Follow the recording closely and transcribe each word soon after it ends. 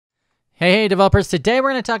Hey developers, today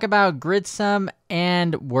we're going to talk about Gridsome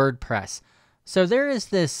and WordPress. So there is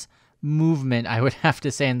this movement, I would have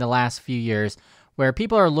to say, in the last few years where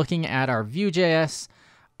people are looking at our Vue.js,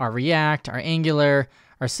 our React, our Angular,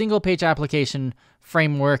 our single page application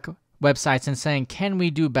framework websites and saying, can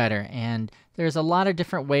we do better? And there's a lot of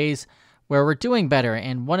different ways where we're doing better.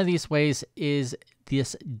 And one of these ways is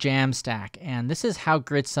this Jamstack. And this is how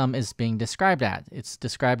Gridsome is being described at. It's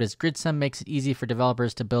described as Gridsome makes it easy for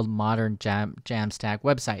developers to build modern Jamstack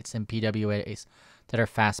websites and PWAs that are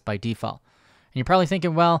fast by default. And you're probably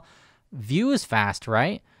thinking, well, Vue is fast,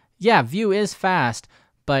 right? Yeah, Vue is fast,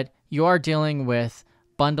 but you are dealing with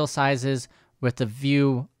bundle sizes with the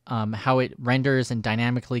Vue, how it renders and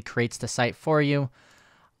dynamically creates the site for you.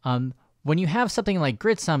 When you have something like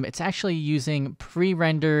Gridsome, it's actually using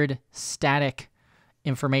pre-rendered static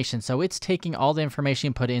information. So it's taking all the information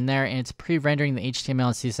you put in there and it's pre-rendering the HTML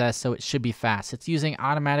and CSS, so it should be fast. It's using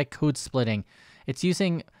automatic code splitting. It's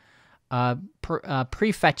using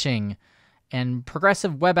prefetching and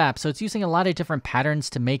progressive web apps. So it's using a lot of different patterns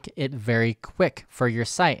to make it very quick for your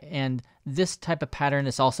site. And this type of pattern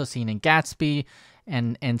is also seen in Gatsby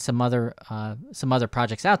and some other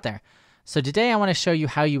projects out there. So today I want to show you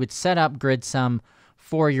how you would set up Gridsome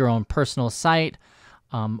for your own personal site,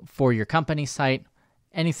 for your company site,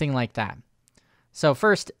 anything like that. So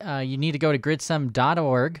first, you need to go to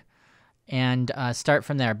gridsome.org and start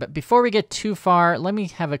from there. But before we get too far, let me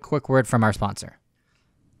have a quick word from our sponsor.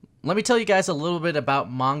 Let me tell you guys a little bit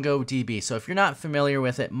about MongoDB. So if you're not familiar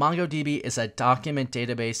with it, MongoDB is a document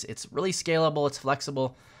database. It's really scalable, it's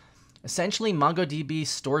flexible. Essentially, MongoDB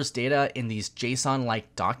stores data in these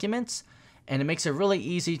JSON-like documents, and it makes it really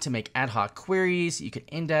easy to make ad hoc queries. You can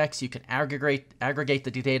index, you can aggregate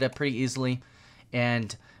the data pretty easily,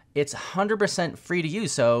 and it's 100% free to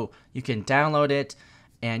use. So you can download it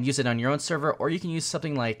and use it on your own server, or you can use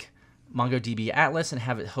something like MongoDB Atlas and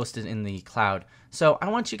have it hosted in the cloud. So I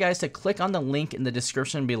want you guys to click on the link in the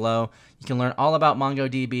description below. You can learn all about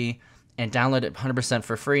MongoDB and download it 100%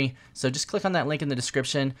 for free. So just click on that link in the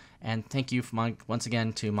description, and thank you once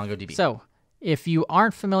again to MongoDB. So if you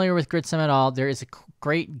aren't familiar with Gridsome at all, there is a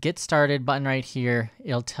great Get Started button right here.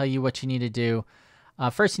 It'll tell you what you need to do.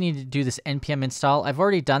 First, you need to do this npm install. I've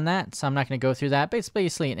already done that, so I'm not going to go through that. But it's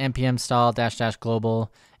basically an npm install --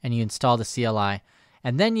 global, and you install the CLI.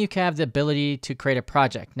 And then you have the ability to create a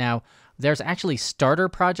project. Now, there's actually starter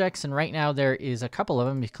projects, and right now there is a couple of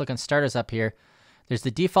them. You click on starters up here. There's the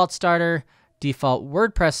default starter, default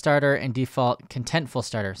WordPress starter, and default contentful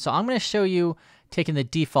starter. So I'm going to show you taking the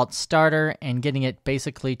default starter and getting it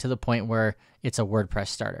basically to the point where it's a WordPress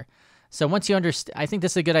starter. So once you understand, I think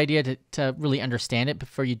this is a good idea to really understand it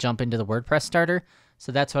before you jump into the WordPress starter.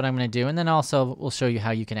 So that's what I'm going to do. And then also we'll show you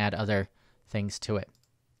how you can add other things to it.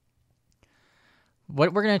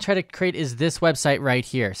 What we're going to try to create is this website right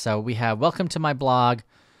here. So we have welcome to my blog.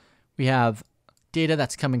 We have data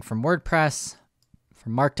that's coming from WordPress,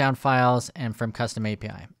 from Markdown files, and from custom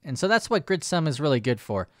API. And so that's what Gridsome is really good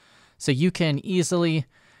for. So you can easily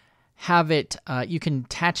have it, you can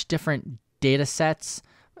attach different data sets,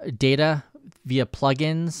 data via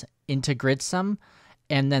plugins into Gridsome,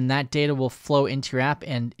 and then that data will flow into your app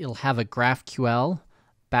and it'll have a GraphQL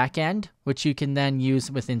backend, which you can then use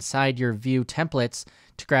inside your Vue templates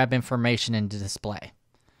to grab information and to display.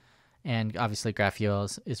 And obviously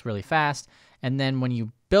GraphQL is really fast. And then when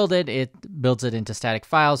you build it, it builds it into static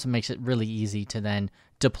files and makes it really easy to then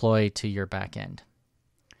deploy to your backend.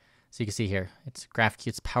 So you can see here, it's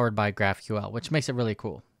powered by GraphQL, which makes it really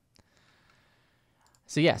cool.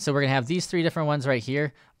 So yeah, so we're going to have these three different ones right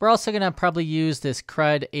here. We're also going to probably use this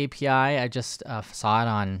CRUD API. I just saw it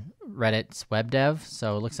on Reddit's web dev,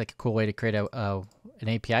 so it looks like a cool way to create an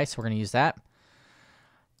API, so we're going to use that.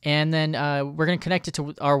 And then we're going to connect it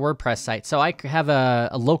to our WordPress site. So I have a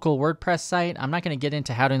local WordPress site. I'm not going to get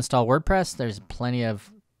into how to install WordPress. There's plenty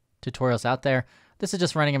of tutorials out there. This is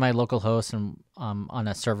just running in my local host and on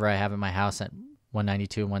a server I have in my house at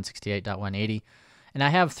 192.168.180. And I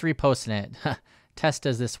have 3 posts in it. Test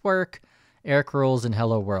does this work, Erik rules, and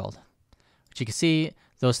hello world. Which you can see,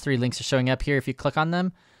 those 3 links are showing up here. If you click on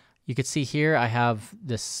them, you can see here I have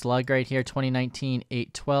this slug right here, 2019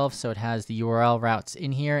 8/12. So it has the URL routes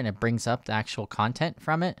in here and it brings up the actual content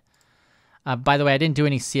from it. By the way, I didn't do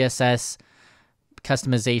any CSS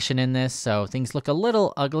customization in this, so things look a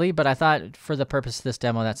little ugly, but I thought for the purpose of this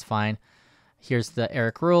demo, that's fine. Here's the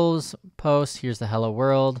Erik rules post. Here's the hello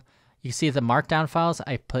world. You can see the markdown files.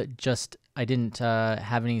 I didn't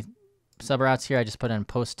have any subroutes here. I just put in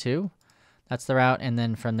post 2. That's the route. And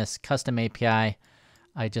then from this custom API,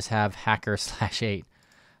 I just have hacker/8.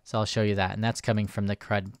 So I'll show you that. And that's coming from the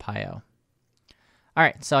CRUD PIO. All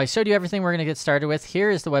right, so I showed you everything we're going to get started with. Here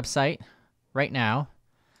is the website right now.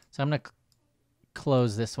 So I'm going to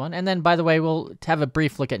close this one. And then, by the way, we'll have a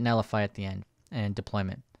brief look at Netlify at the end and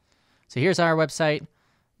deployment. So here's our website.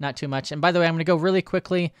 Not too much. And by the way, I'm going to go really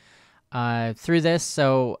quickly through this.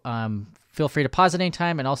 So feel free to pause at any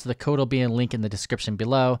time. And also the code will be a link in the description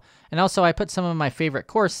below. And also I put some of my favorite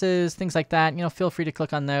courses, things like that. You know, feel free to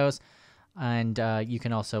click on those. And you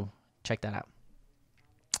can also check that out.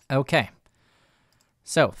 Okay.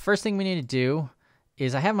 So first thing we need to do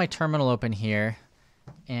is I have my terminal open here,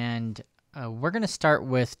 and we're going to start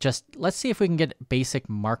with let's see if we can get basic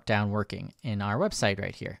Markdown working in our website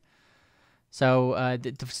right here. So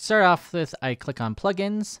to start off with, I click on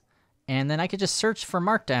plugins, and then I could just search for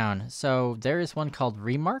Markdown. So there is one called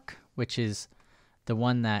Remark, which is the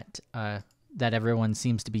one that that everyone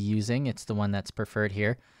seems to be using. It's the one that's preferred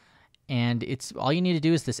here. And it's all you need to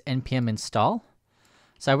do is this npm install.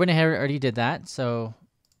 So I went ahead and already did that. So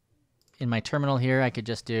in my terminal here, I could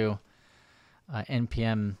just do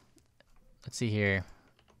npm, let's see here.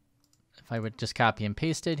 If I would just copy and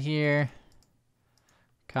paste it here,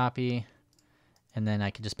 copy, and then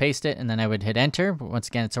I could just paste it, and then I would hit enter. But once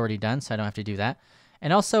again, it's already done, so I don't have to do that.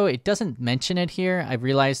 And also, it doesn't mention it here. I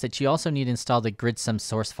realized that you also need to install the Gridsome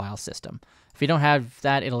source file system. If you don't have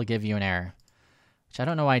that, it'll give you an error, which I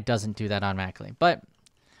don't know why it doesn't do that automatically. But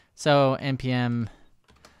so npm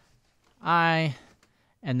I,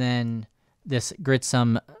 and then this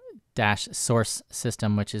Gridsome -source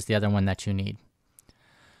system, which is the other one that you need.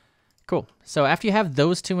 Cool. So after you have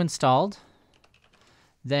those two installed,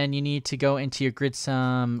 then you need to go into your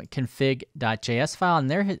Gridsome config.js file, and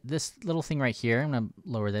there, this little thing right here, I'm going to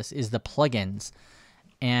lower this, is the plugins.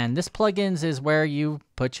 And this plugins is where you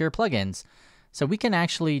put your plugins. So we can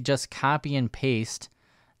actually just copy and paste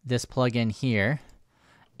this plugin here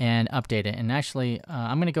and update it. And actually,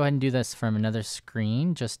 I'm going to go ahead and do this from another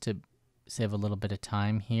screen just to save a little bit of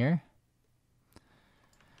time here,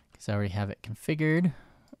 because I already have it configured.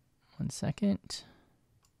 1 second.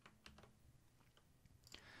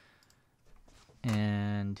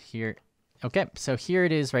 And here, okay, so here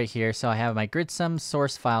it is right here. So I have my Gridsome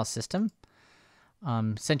source file system.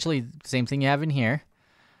 Essentially the same thing you have in here.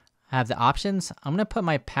 I have the options. I'm going to put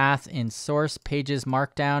my path in source pages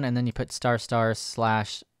markdown, and then you put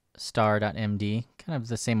 */*star.md, kind of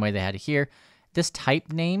the same way they had it here. This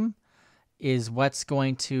type name is what's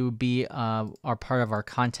going to be our part of our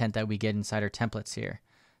content that we get inside our templates here.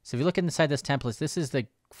 So if you look inside this template, this is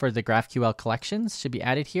for the GraphQL collections, should be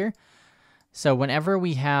added here. So whenever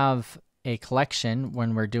we have a collection,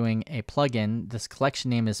 when we're doing a plugin, this collection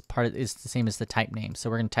name is the same as the type name. So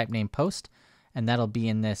we're going to type name post, and that'll be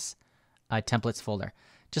in this templates folder.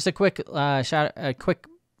 Just a quick quick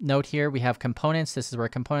note here. We have components. This is where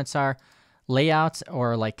components are. Layouts,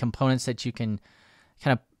 or like components that you can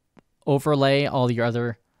kind of overlay all your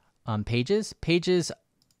other pages. Pages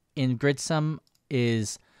in Gridsome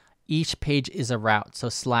is each page is a route. So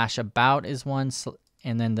 /about is one,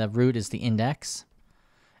 and then the root is the index.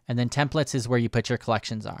 And then templates is where you put your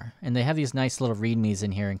collections are. And they have these nice little readmes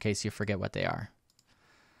in here in case you forget what they are.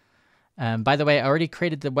 By the way, I already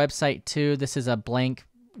created the website too. This is a blank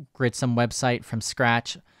Gridsome website from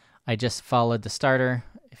scratch. I just followed the starter.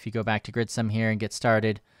 If you go back to Gridsome here and get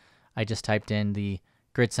started, I just typed in the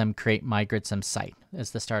Gridsome create my Gridsome site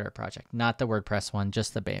as the starter project, not the WordPress one,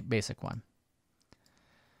 just the basic one.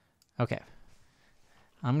 Okay.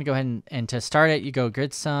 I'm going to go ahead and to start it, you go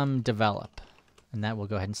Gridsome develop, and that will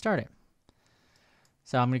go ahead and start it.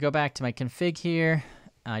 So I'm going to go back to my config here.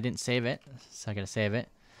 I didn't save it, so I got to save it.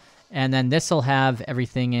 And then this will have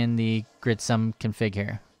everything in the Gridsome config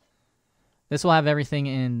here. This will have everything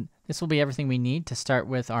in, this will be everything we need to start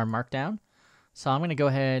with our Markdown. So I'm going to go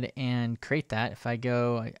ahead and create that. If I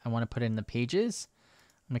go, I want to put in the pages.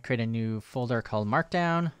 I'm going to create a new folder called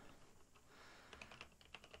Markdown.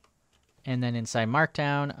 And then inside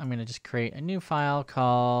Markdown, I'm going to just create a new file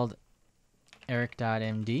called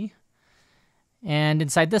erik.md. And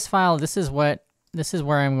inside this file, this is where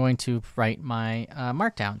I'm going to write my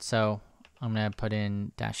Markdown. So I'm going to put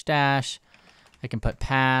in --. I can put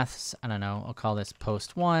paths. I don't know. I'll call this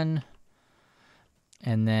post1.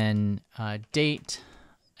 And then date.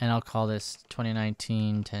 And I'll call this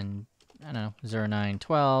 2019 10, I don't know,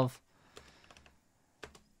 0912.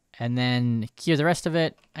 And then here the rest of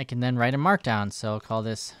it, I can then write a Markdown. So I'll call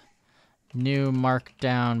this new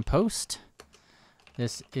Markdown post.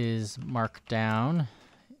 This is Markdown.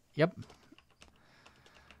 Yep.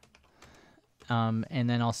 And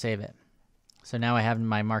then I'll save it. So now I have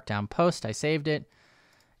my Markdown post. I saved it.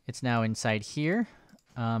 It's now inside here.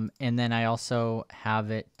 And then I also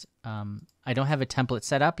have it, I don't have a template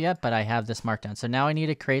set up yet, but I have this markdown. So now I need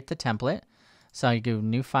to create the template. So I go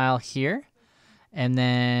new file here. And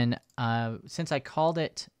then since I called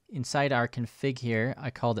it inside our config here, I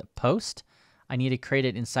called it post. I need to create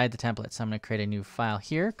it inside the template. So I'm going to create a new file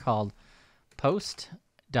here called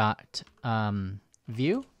post.view.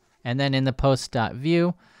 And then in the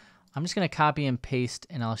post.view, I'm just going to copy and paste,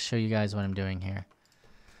 and I'll show you guys what I'm doing here.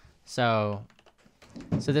 So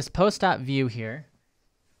this post.view here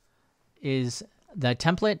is the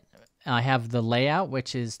template. I have the layout,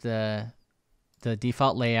 which is the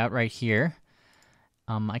default layout right here.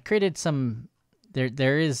 I created some,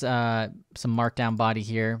 there is some markdown body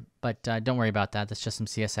here, but don't worry about that. That's just some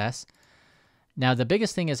CSS. Now the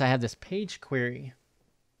biggest thing is I have this page query,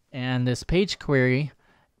 and this page query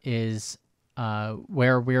is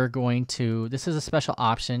where we're going to, this is a special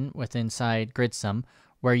option with inside Gridsome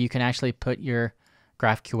where you can actually put your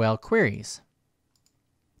GraphQL queries.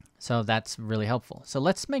 So that's really helpful. So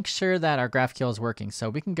let's make sure that our GraphQL is working. So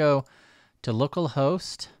we can go to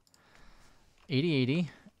localhost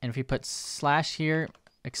 8080, and if we put / here,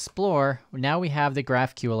 explore, now we have the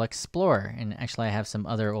GraphQL Explorer. And actually I have some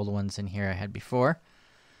other old ones in here I had before.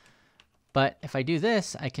 But if I do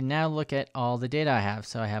this, I can now look at all the data I have.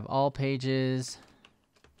 So I have all pages,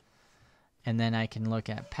 and then I can look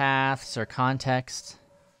at paths or context.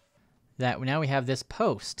 That now we have this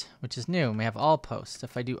post, which is new, and we have all posts.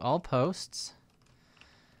 If I do all posts,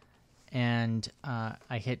 and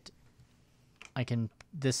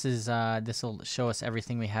this will show us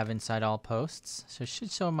everything we have inside all posts. So it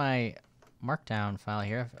should show my markdown file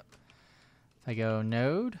here. If I go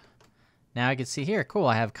node, now I can see here, cool,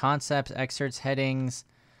 I have concepts, excerpts, headings.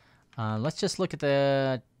 Let's just look at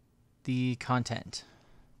the content.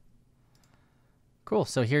 Cool,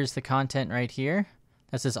 so here's the content right here.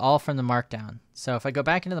 This is all from the markdown. So if I go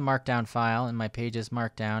back into the markdown file and my page is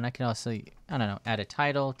markdown, I can also, I don't know, add a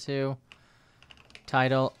title to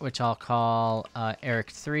title, which I'll call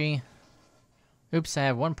Erik 3. Oops, I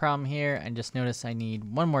have one problem here. I just noticed I need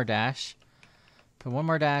one more dash. Put one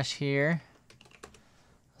more dash here.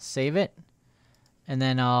 Save it, and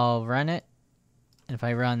then I'll run it. And if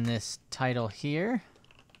I run this title here,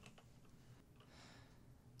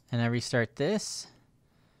 and I restart this,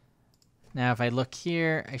 now if I look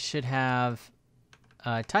here, I should have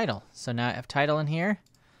title. So now I have title in here.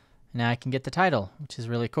 Now I can get the title, which is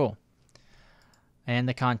really cool, and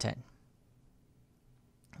the content.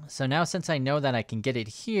 So now since I know that I can get it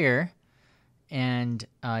here, and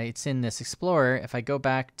it's in this Explorer, if I go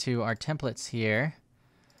back to our templates here,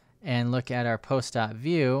 and look at our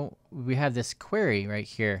post.view, we have this query right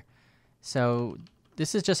here. So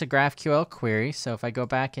this is just a GraphQL query. So if I go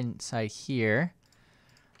back inside here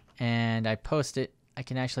and I post it, I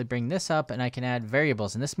can actually bring this up and I can add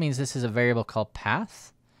variables. And this means this is a variable called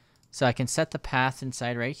path. So I can set the path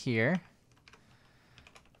inside right here.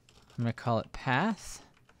 I'm going to call it path.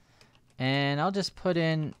 And I'll just put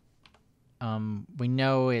in, we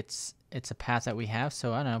know it's a path that we have.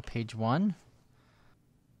 So I don't know, page 1.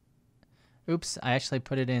 Oops, I actually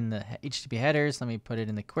put it in the HTTP headers. Let me put it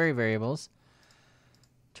in the query variables.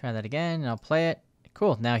 Try that again, and I'll play it.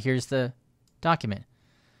 Cool, now here's the document.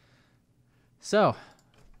 So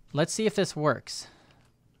let's see if this works.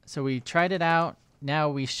 So we tried it out. Now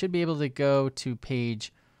we should be able to go to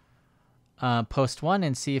page post 1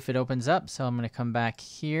 and see if it opens up. So I'm going to come back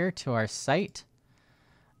here to our site,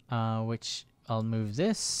 which I'll move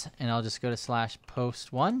this, and I'll just go to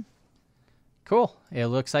 /post1. Cool, it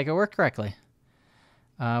looks like it worked correctly,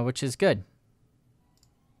 which is good.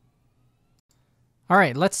 All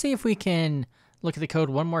right, let's see if we can look at the code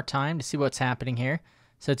one more time to see what's happening here.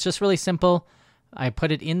 So it's just really simple. I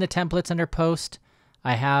put it in the templates under post.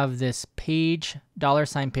 I have this page,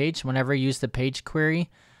 $page. Whenever I use the page query,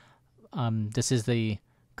 this is the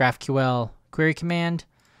GraphQL query command.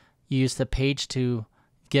 You use the page to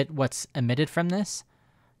get what's emitted from this,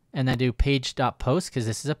 and then do page.post because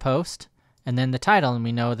this is a post. And then the title, and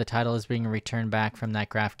we know the title is being returned back from that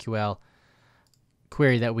GraphQL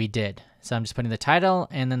query that we did. So I'm just putting the title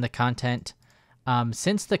and then the content.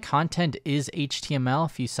 Since the content is HTML,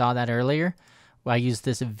 if you saw that earlier, I use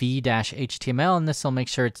this v-html, and this will make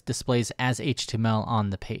sure it displays as HTML on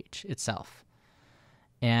the page itself.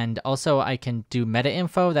 And also I can do meta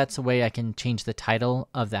info. That's a way I can change the title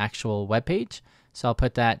of the actual web page. So I'll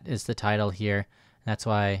put that as the title here. That's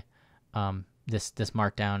why this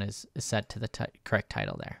markdown is set to the correct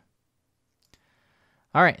title there.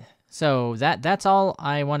 All right, so that's all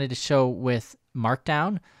I wanted to show with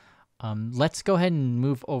Markdown. Let's go ahead and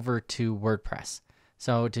move over to WordPress.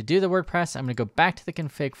 So to do the WordPress, I'm going to go back to the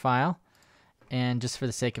config file, And just for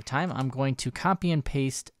the sake of time, I'm going to copy and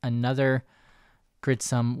paste another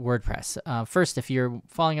Gridsome WordPress. First, if you're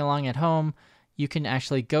following along at home, you can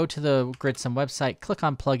actually go to the Gridsome website, click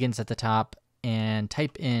on plugins at the top, and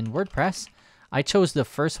type in WordPress. I chose the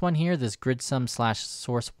first one here, this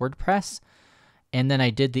Gridsome/source WordPress, and then I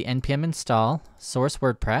did the npm install source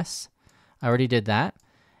WordPress. I already did that.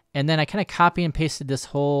 And then I kind of copy and pasted this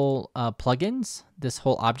whole plugins, this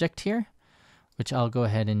whole object here, which I'll go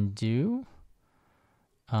ahead and do.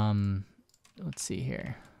 Let's see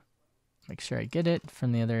here. Make sure I get it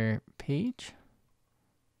from the other page.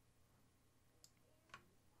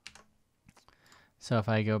 So if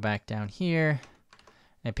I go back down here,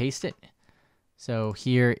 I paste it. So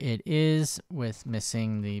here it is with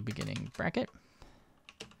missing the beginning bracket.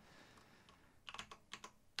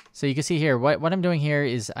 So you can see here, what I'm doing here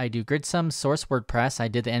is I do Gridsome source WordPress. I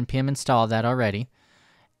did the npm install of that already.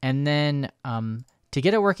 And then to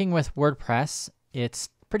get it working with WordPress, it's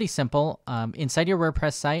pretty simple. Inside your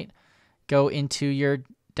WordPress site, go into your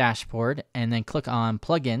dashboard and then click on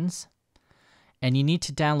plugins. And you need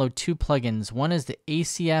to download two plugins. One is the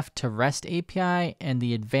ACF to REST API and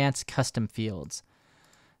the advanced custom fields.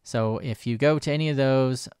 So if you go to any of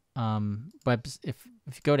those, if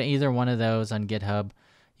you go to either one of those on GitHub,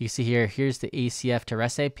 you see here, here's the ACF to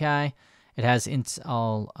REST API. It has,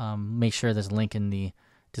 I'll make sure there's a link in the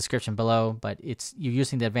description below, but you're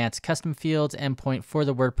using the advanced custom fields endpoint for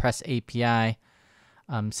the WordPress API.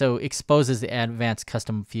 So exposes the advanced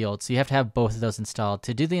custom fields. So you have to have both of those installed.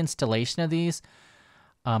 To do the installation of these,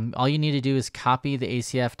 all you need to do is copy the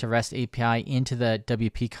ACF to REST API into the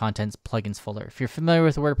WP Contents plugins folder. If you're familiar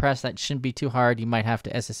with WordPress, that shouldn't be too hard. You might have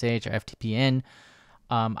to SSH or FTP in.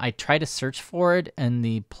 I try to search for it in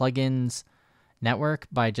the plugins network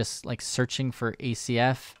by just like searching for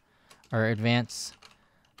ACF or advanced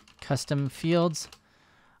custom fields.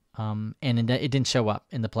 And it didn't show up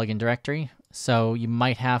in the plugin directory. So you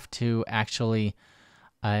might have to actually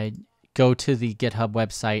go to the GitHub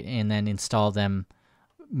website and then install them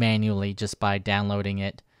manually just by downloading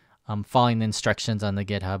it, following the instructions on the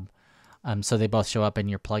GitHub. So they both show up in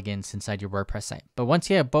your plugins inside your WordPress site. But once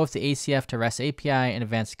you have both the ACF to REST API and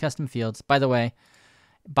advanced custom fields, by the way,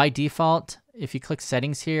 by default, if you click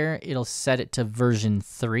settings here, it'll set it to version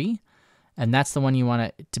 3. And that's the one you want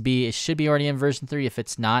it to be. It should be already in version 3. If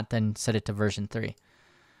it's not, then set it to version 3.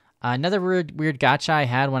 Another weird gotcha I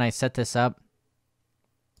had when I set this up.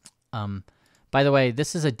 By the way,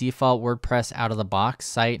 this is a default WordPress out-of-the-box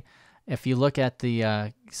site. If you look at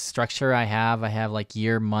the structure I have like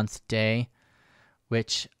year, month, day,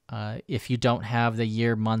 which if you don't have the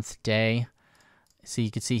year, month, day, so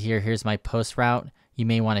you can see here, here's my post route. You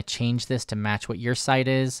may want to change this to match what your site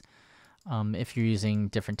is. If you're using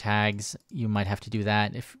different tags, you might have to do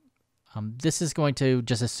that. If this is going to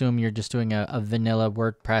just assume you're just doing a vanilla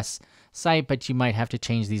WordPress site, but you might have to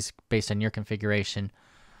change these based on your configuration.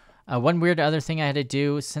 One weird other thing I had to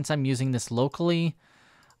do, since I'm using this locally,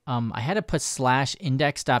 I had to put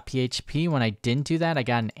 /index.php. When I didn't do that, I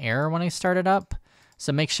got an error when I started up.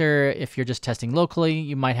 So make sure if you're just testing locally,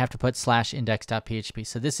 you might have to put /index.php.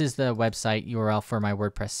 So this is the website URL for my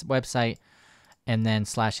WordPress website, and then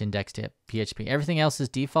 /index.php. Everything else is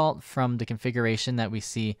default from the configuration that we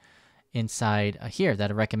see inside here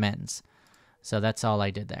that it recommends. So that's all I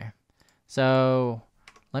did there. So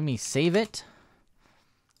let me save it.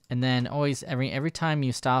 And then always, every time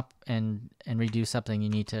you stop and redo something, you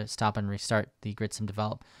need to stop and restart the Gridsome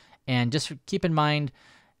develop. And just keep in mind,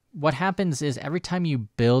 what happens is every time you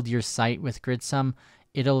build your site with Gridsome,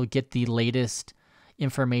 it'll get the latest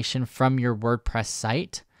information from your WordPress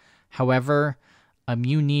site. However,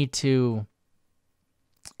 you need to,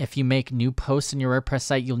 if you make new posts in your WordPress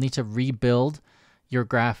site, you'll need to rebuild your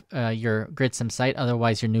Gridsome site.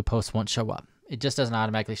 Otherwise, your new posts won't show up. It just doesn't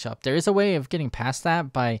automatically show up. There is a way of getting past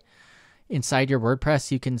that by inside your WordPress.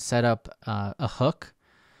 You can set up a hook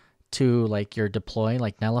to like your deploy,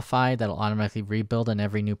 like nullify, that'll automatically rebuild on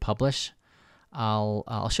every new publish.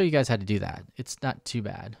 I'll show you guys how to do that. It's not too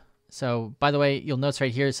bad. So by the way, you'll notice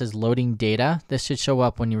right here it says loading data. This should show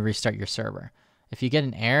up when you restart your server. If you get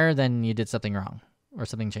an error, then you did something wrong or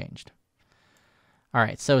something changed. All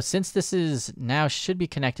right, so since this is now should be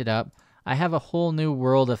connected up, I have a whole new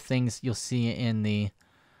world of things you'll see in the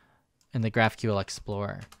GraphQL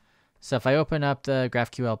Explorer. So if I open up the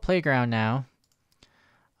GraphQL Playground now,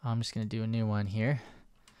 I'm just going to do a new one here.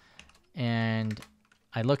 And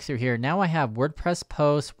I look through here. Now I have WordPress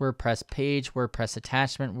post, WordPress page, WordPress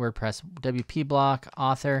attachment, WordPress WP block,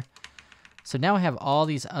 author. So now I have all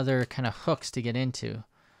these other kind of hooks to get into.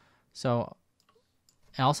 So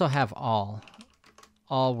I also have all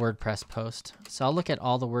all WordPress posts. So I'll look at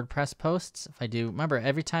all the WordPress posts. If I do, remember,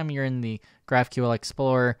 every time you're in the GraphQL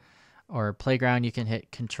Explorer or Playground, you can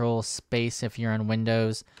hit Control Space if you're on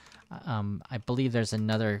Windows. I believe there's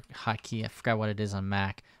another hotkey. I forgot what it is on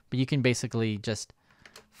Mac. But you can basically just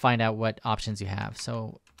find out what options you have.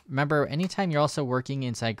 So remember, anytime you're also working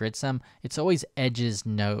inside Gridsome, it's always Edge's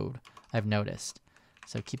node, I've noticed.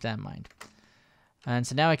 So keep that in mind. And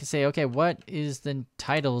so now I can say, okay, what is the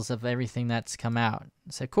titles of everything that's come out?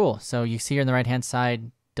 So cool. So you see here on the right-hand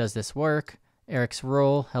side, does this work? Erik's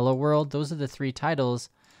role, hello world. Those are the 3 titles.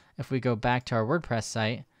 If we go back to our WordPress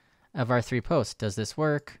site of our 3 posts, does this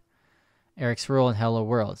work? Erik's role and hello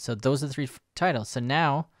world. So those are the 3 titles. So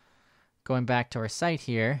now going back to our site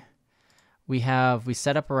here, we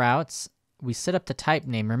set up routes. We set up the type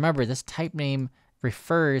name. Remember, this type name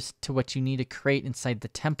refers to what you need to create inside the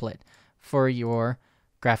template for your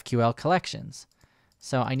GraphQL collections.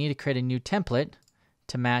 So I need to create a new template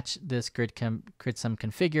to match this Gridsome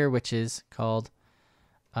configure, which is called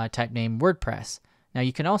type name WordPress. Now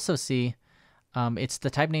you can also see it's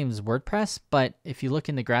the type name is WordPress, but if you look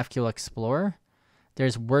in the GraphQL Explorer,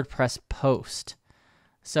 there's WordPress post.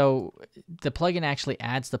 So the plugin actually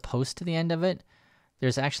adds the post to the end of it.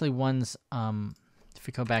 There's actually ones, if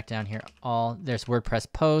we go back down here, there's WordPress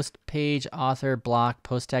post, page, author, block,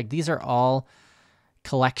 post tag. These are all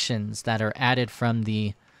collections that are added from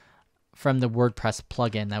the WordPress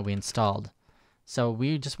plugin that we installed. So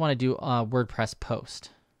we just want to do a WordPress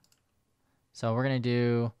post. So we're going to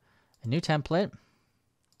do a new template.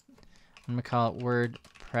 I'm going to call it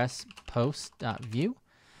WordPress post.view.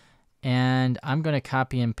 And I'm going to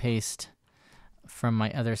copy and paste from my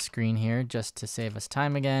other screen here just to save us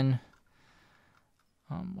time again.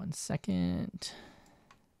 1 second.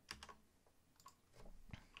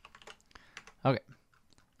 Okay.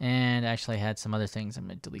 And actually I had some other things. I'm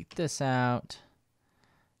going to delete this out,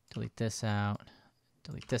 delete this out,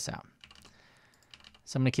 delete this out.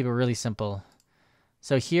 So I'm going to keep it really simple.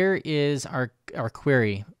 So here is our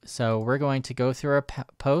query. So we're going to go through our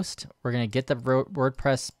post. We're going to get the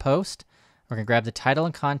WordPress post. We're going to grab the title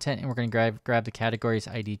and content, and we're going to grab the categories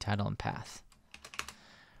ID, title, and path.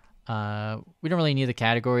 We don't really need the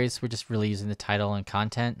categories. We're just really using the title and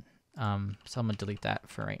content. So I'm going to delete that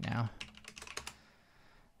for right now.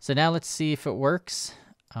 So now let's see if it works.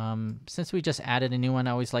 Since we just added a new one,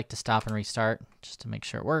 I always like to stop and restart just to make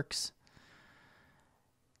sure it works.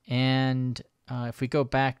 And if we go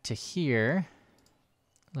back to here,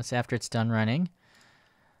 let's say after it's done running,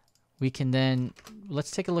 we can then, let's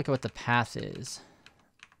take a look at what the path is.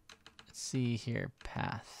 Let's see here,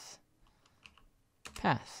 path.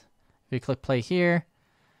 If we click play here,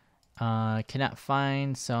 cannot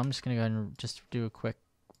find, so I'm just going to go ahead and just do a quick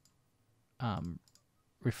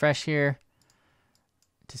refresh here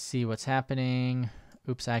to see what's happening.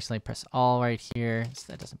 Oops, I actually pressed all right here, so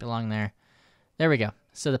that doesn't belong there. There we go.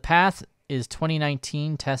 So the path is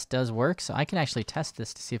 2019 test does work, so I can actually test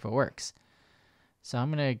this to see if it works. So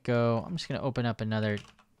I'm just going to open up another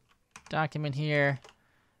document here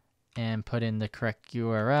and put in the correct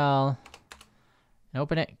URL and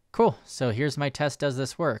open it. Cool. So here's my test does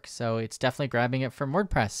this work. So it's definitely grabbing it from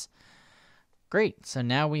WordPress. Great. So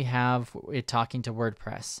now we have it talking to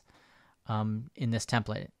WordPress in this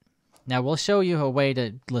template. Now we'll show you a way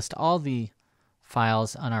to list all the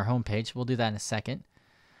files on our homepage. We'll do that in a second.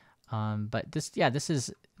 But this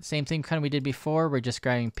is the same thing kind of we did before. We're just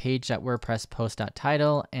grabbing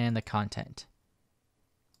page.wordpresspost.title and the content.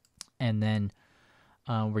 And then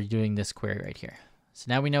we're doing this query right here. So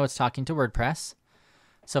now we know it's talking to WordPress.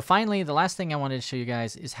 So finally, the last thing I wanted to show you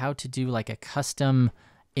guys is how to do like a custom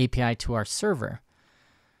API to our server.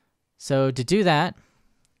 So to do that,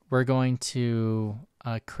 we're going to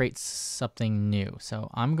create something new. So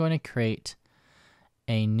I'm going to create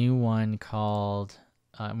a new one called,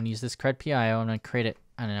 I'm going to use this CRUD-PIO. I'm going to create it,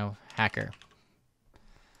 I don't know, hacker.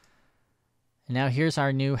 And now here's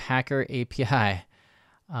our new hacker API.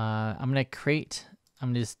 I'm going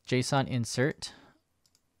to just JSON insert,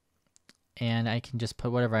 and I can just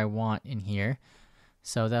put whatever I want in here.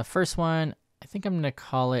 So the first one, I think I'm going to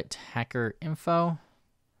call it hacker info.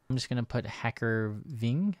 I'm just going to put hacker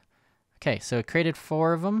Ving. Okay, so it created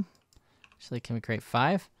 4 of them. Actually, can we create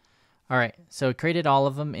 5? All right, so it created all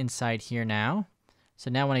of them inside here now. So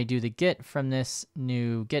now when I do the get from this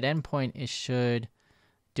new get endpoint, it should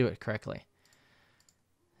do it correctly.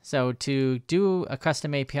 So to do a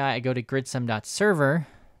custom API, I go to gridsome.server.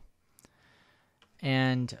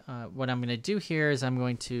 And what I'm going to do here is I'm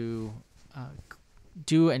going to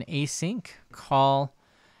do an async call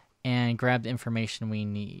and grab the information we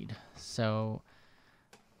need. So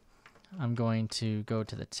I'm going to go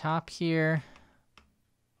to the top here.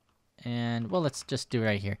 And well, let's just do it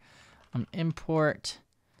right here. Import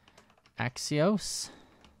Axios.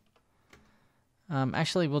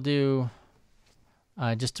 Actually, we'll do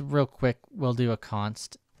just real quick. We'll do a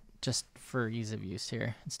const just for ease of use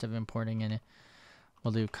here instead of importing in it.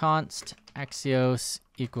 We'll do const Axios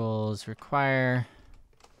equals require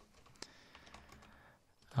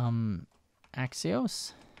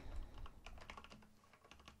Axios.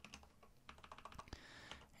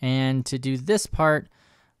 And to do this part,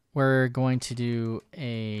 we're going to do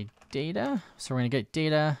a data. So we're going to get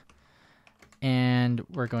data, and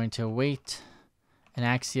we're going to await an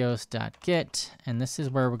axios.get, and this is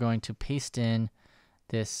where we're going to paste in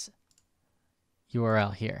this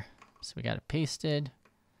URL here. So we got it pasted.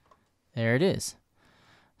 There it is.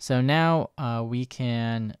 So now we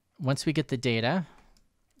can, once we get the data,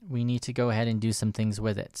 we need to go ahead and do some things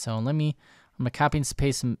with it. So I'm going to copy and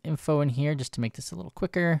paste some info in here just to make this a little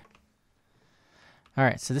quicker. All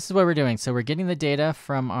right, so this is what we're doing. So we're getting the data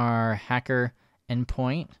from our hacker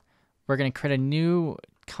endpoint. We're going to create a new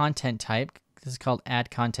content type. This is called add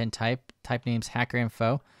content type. Type name's hacker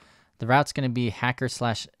info. The route's going to be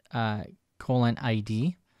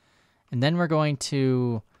hacker/:ID. And then we're going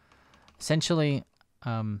to essentially, which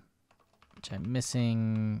I'm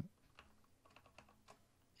missing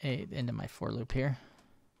the end of my for loop here.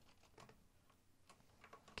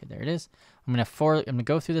 Okay, there it is. I'm gonna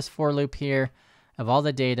go through this for loop here of all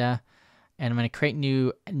the data, and I'm gonna create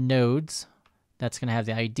new nodes. That's gonna have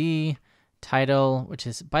the ID, title, which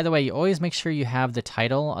is, by the way, you always make sure you have the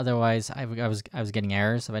title. Otherwise, I was getting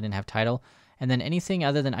errors if I didn't have title. And then anything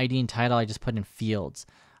other than ID and title, I just put in fields.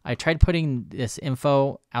 I tried putting this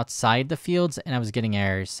info outside the fields, and I was getting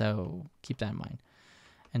errors. So keep that in mind.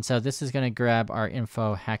 And so this is gonna grab our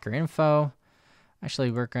info, hacker info. Actually,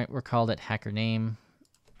 we're called it hacker name.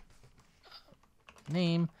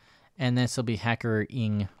 And this will be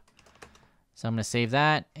hacker-ing. So I'm going to save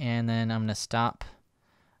that, and then I'm going to stop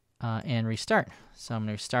and restart. So I'm going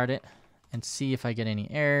to restart it and see if I get any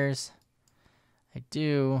errors. I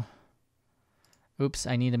do. Oops,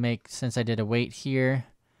 I need to make, since I did await here,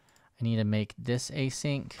 I need to make this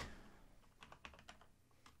async.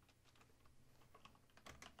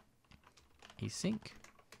 Async.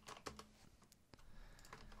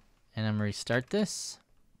 And I'm going to restart this.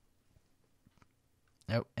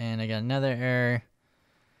 Oh, and I got another error.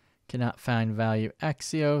 Cannot find value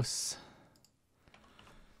Axios.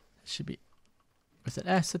 It should be with an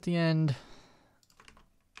S at the end.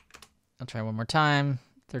 I'll try one more time.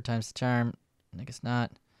 Third time's the charm. I guess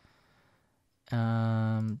not.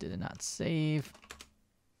 Did it not save?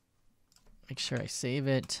 Make sure I save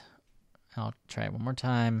it. I'll try it one more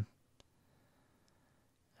time.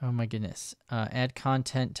 Oh my goodness. Add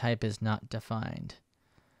content type is not defined.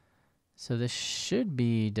 So this should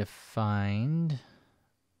be defined.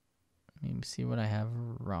 Let me see what I have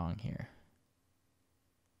wrong here.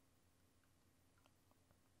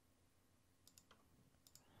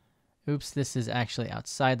 Oops, this is actually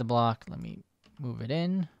outside the block. Let me move it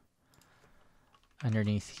in.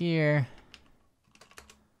 Underneath here.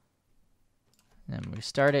 And then we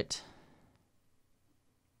start it.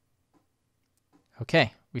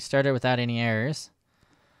 Okay, we started without any errors.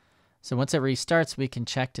 So once it restarts, we can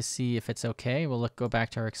check to see if it's okay. We'll go back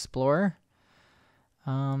to our Explorer.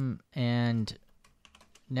 And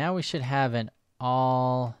now we should have an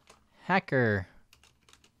all hacker.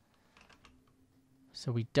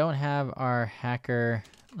 So we don't have our hacker.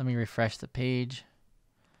 Let me refresh the page.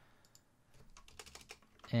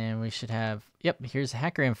 And we should have, yep, here's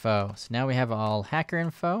hacker info. So now we have all hacker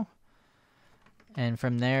info. And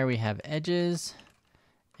from there we have edges.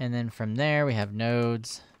 And then from there we have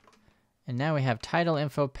nodes. And now we have title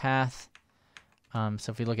info path.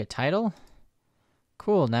 So if we look at title,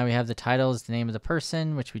 cool. Now we have the title is the name of the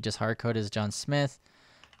person, which we just hard-coded as John Smith.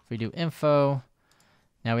 If we do info,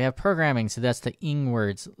 now we have programming. So that's the ing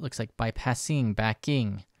words. It looks like bypassing,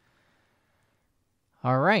 backing.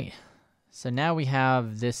 All right. So now we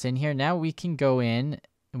have this in here. Now we can go in.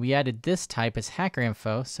 We added this type as hacker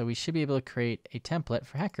info. So we should be able to create a template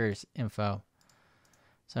for hackers info.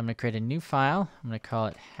 So I'm going to create a new file. I'm going to call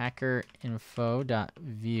it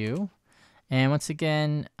hackerinfo.vue. And once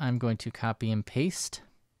again, I'm going to copy and paste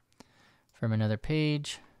from another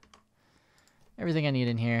page. Everything I need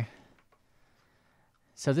in here.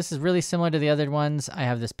 So this is really similar to the other ones. I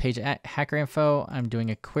have this page at hacker info. I'm doing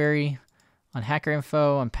a query on hacker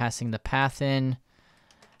info. I'm passing the path in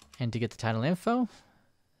and to get the title info.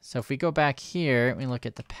 So if we go back here, we look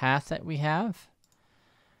at the path that we have.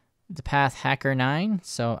 The path hacker9,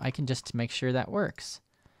 so I can just make sure that works.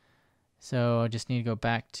 So I just need to go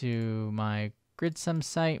back to my Gridsome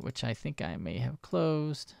site, which I think I may have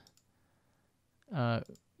closed.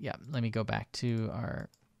 Yeah, let me go back to our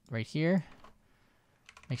right here.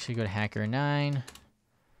 Make sure you go to Hacker 9.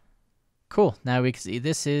 Cool. Now we can see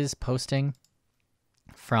this is posting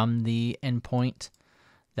from the endpoint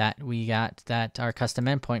that we got, that our custom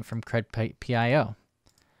endpoint from CredPIO.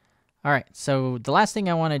 All right, so the last thing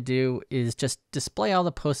I want to do is just display all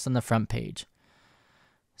the posts on the front page.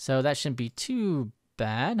 So that shouldn't be too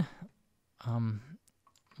bad.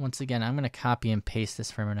 Once again, I'm going to copy and paste this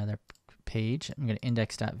from another page. I'm going to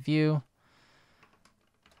index.view.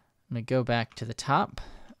 I'm going to go back to the top.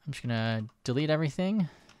 I'm just going to delete everything.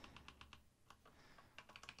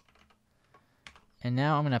 And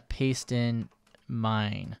now I'm going to paste in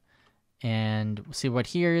mine. And see what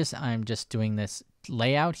here is, I'm just doing this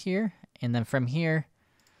layout here. And then from here,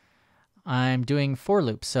 I'm doing for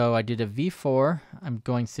loops. So I did a v4. I'm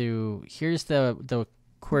going through, here's the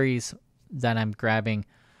queries that I'm grabbing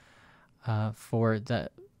for the,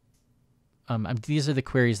 these are the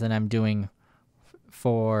queries that I'm doing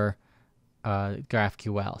for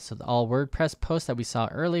GraphQL. So the all WordPress posts that we saw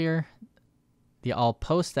earlier, the all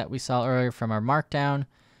posts that we saw earlier from our Markdown,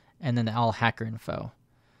 and then the all hacker info.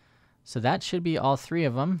 So that should be all three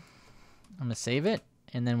of them. I'm going to save it.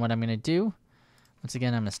 And then what I'm going to do, once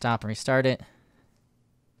again, I'm going to stop and restart it.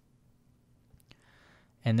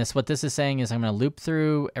 And this, what this is saying is I'm going to loop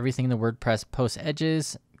through everything in the WordPress post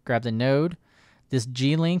edges, grab the node. This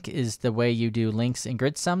G link is the way you do links in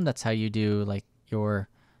Gridsome. That's how you do like your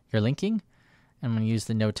linking. I'm going to use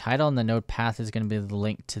the node title, and the node path is going to be the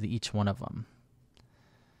link to each one of them.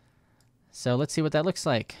 So let's see what that looks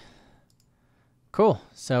like. Cool.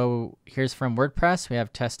 So here's from WordPress. We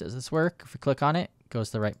have test, does this work? If we click on it, it goes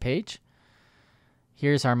to the right page.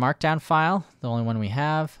 Here's our Markdown file, the only one we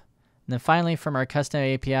have. And then finally, from our custom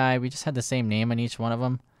API, we just had the same name on each one of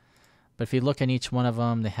them. But if you look at each one of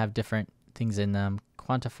them, they have different things in them.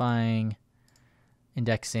 Quantifying,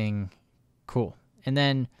 indexing, cool. And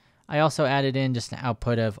then I also added in just an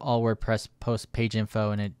output of all WordPress post page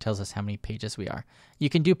info, and it tells us how many pages we are. You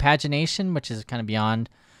can do pagination, which is kind of beyond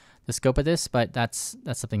the scope of this, but that's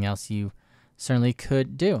something else you certainly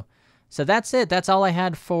could do. So that's it. That's all I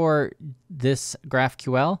had for this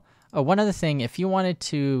GraphQL. Oh, one other thing, if you wanted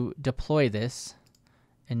to deploy this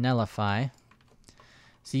in Netlify,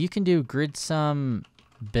 so you can do Gridsome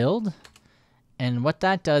build, and what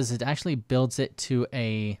that does is it actually builds it to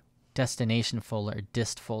a destination folder,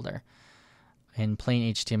 dist folder, in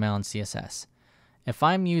plain HTML and CSS. If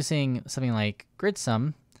I'm using something like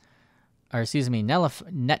Gridsome, or excuse me,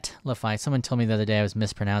 Netlify, someone told me the other day I was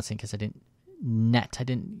mispronouncing because I didn't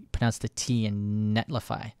pronounce the T in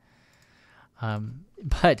Netlify.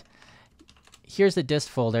 But here's the dist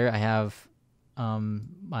folder. I have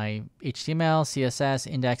my HTML, CSS,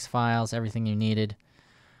 index files, everything you needed.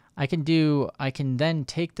 I can then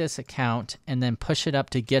take this account and then push it up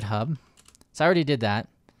to GitHub. So I already did that.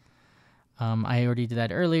 I already did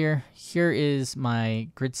that earlier. Here is my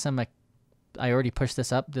Gridsome. I already pushed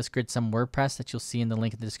this up, this Gridsome WordPress that you'll see in the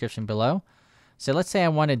link in the description below. So let's say I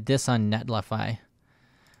wanted this on Netlify.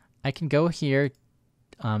 I can go here.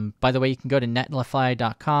 By the way, you can go to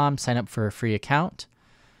netlify.com, sign up for a free account.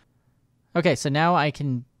 Okay, so now I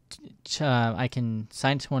can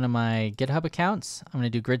sign to one of my GitHub accounts. I'm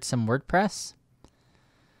going to do Gridsome WordPress.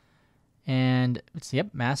 And it's,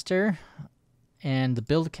 yep, master. And the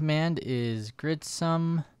build command is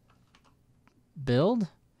Gridsome build.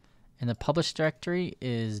 And the publish directory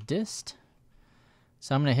is dist.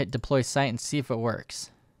 So I'm going to hit deploy site and see if it works.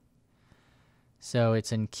 So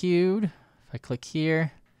it's in queued. If I click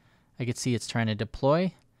here, I can see it's trying to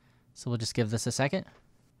deploy. So we'll just give this a second.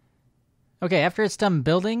 Okay, after it's done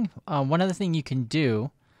building, one other thing you can do,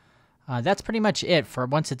 that's pretty much it. For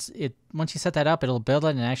once you set that up, it'll build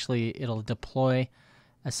it and actually it'll deploy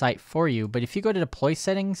a site for you. But if you go to deploy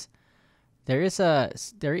settings, there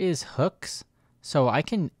is hooks. So I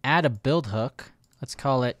can add a build hook. Let's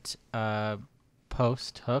call it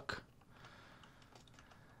post hook.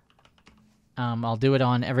 I'll do it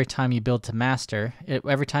on every time you build to master.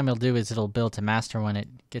 Every time it'll do is it'll build to master when it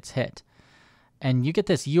gets hit. And you get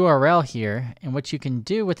this URL here, and what you can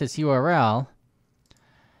do with this URL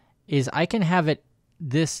is I can have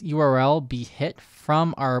this URL be hit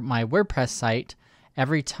from my WordPress site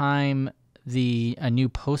every time a new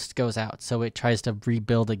post goes out, so it tries to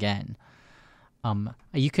rebuild again.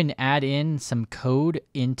 You can add in some code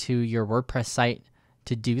into your WordPress site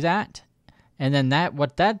to do that, and then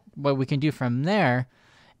what we can do from there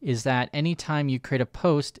is that anytime you create a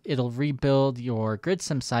post, it'll rebuild your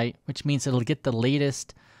Gridsome site, which means it'll get the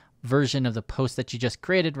latest version of the post that you just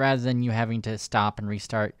created rather than you having to stop and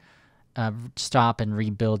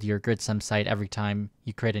rebuild your Gridsome site every time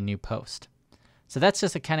you create a new post. So that's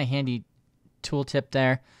just a kind of handy tooltip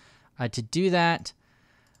there. To do that,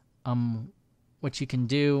 what you can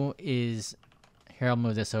do is, here, I'll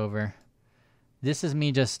move this over. This is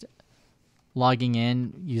me just logging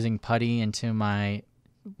in using PuTTY into my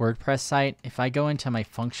WordPress site. If I go into my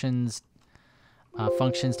functions,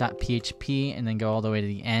 functions.php, and then go all the way to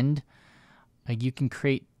the end, you can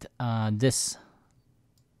create this.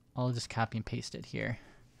 I'll just copy and paste it here.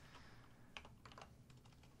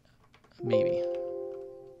 Maybe.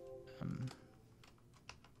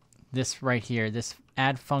 This right here, this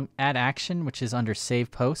add action, which is under save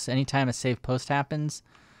posts. Anytime a save post happens,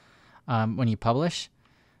 when you publish,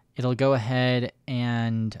 it'll go ahead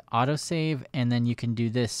and autosave, and then you can do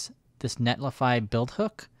this Netlify build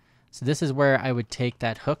hook. So this is where I would take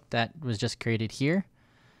that hook that was just created here,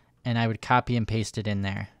 and I would copy and paste it in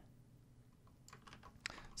there.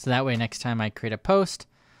 So that way, next time I create a post,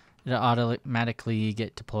 it'll automatically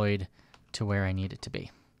get deployed to where I need it to be.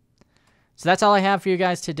 So that's all I have for you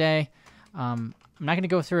guys today. I'm not going to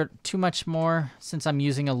go through it too much more. Since I'm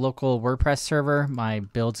using a local WordPress server, my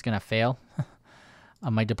build's going to fail.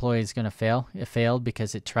 My deploy is going to fail. It failed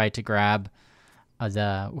because it tried to grab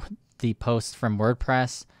the post from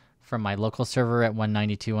WordPress from my local server at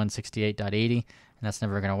 192.168.80, and that's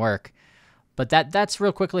never going to work. But that's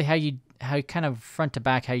real quickly how you kind of front to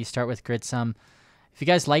back how you start with Gridsome. If you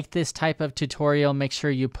guys like this type of tutorial, make sure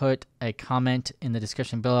you put a comment in the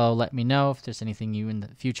description below. Let me know if there's anything in the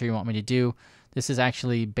future you want me to do. This is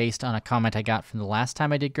actually based on a comment I got from the last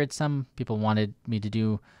time I did Gridsome. People wanted me to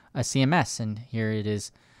do a CMS, and here it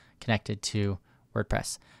is connected to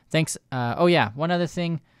WordPress. Thanks. Oh yeah, one other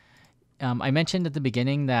thing. I mentioned at the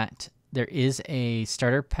beginning that there is a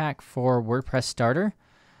starter pack for WordPress Starter,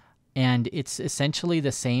 and it's essentially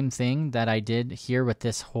the same thing that I did here with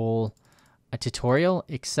this whole tutorial,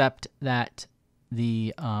 except that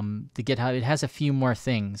the GitHub, it has a few more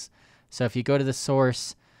things. So if you go to the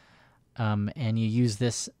source and you use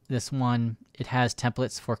this one, it has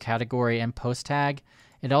templates for category and post tag.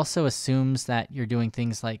 It also assumes that you're doing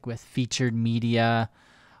things like with featured media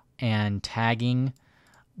and tagging,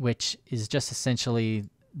 which is just essentially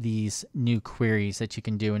these new queries that you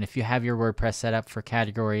can do. And if you have your WordPress set up for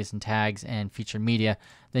categories and tags and featured media,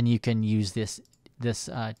 then you can use this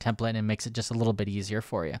template, and it makes it just a little bit easier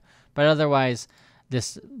for you. But otherwise,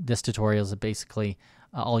 this tutorial is basically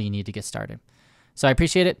all you need to get started. So I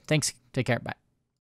appreciate it. Thanks. Take care. Bye.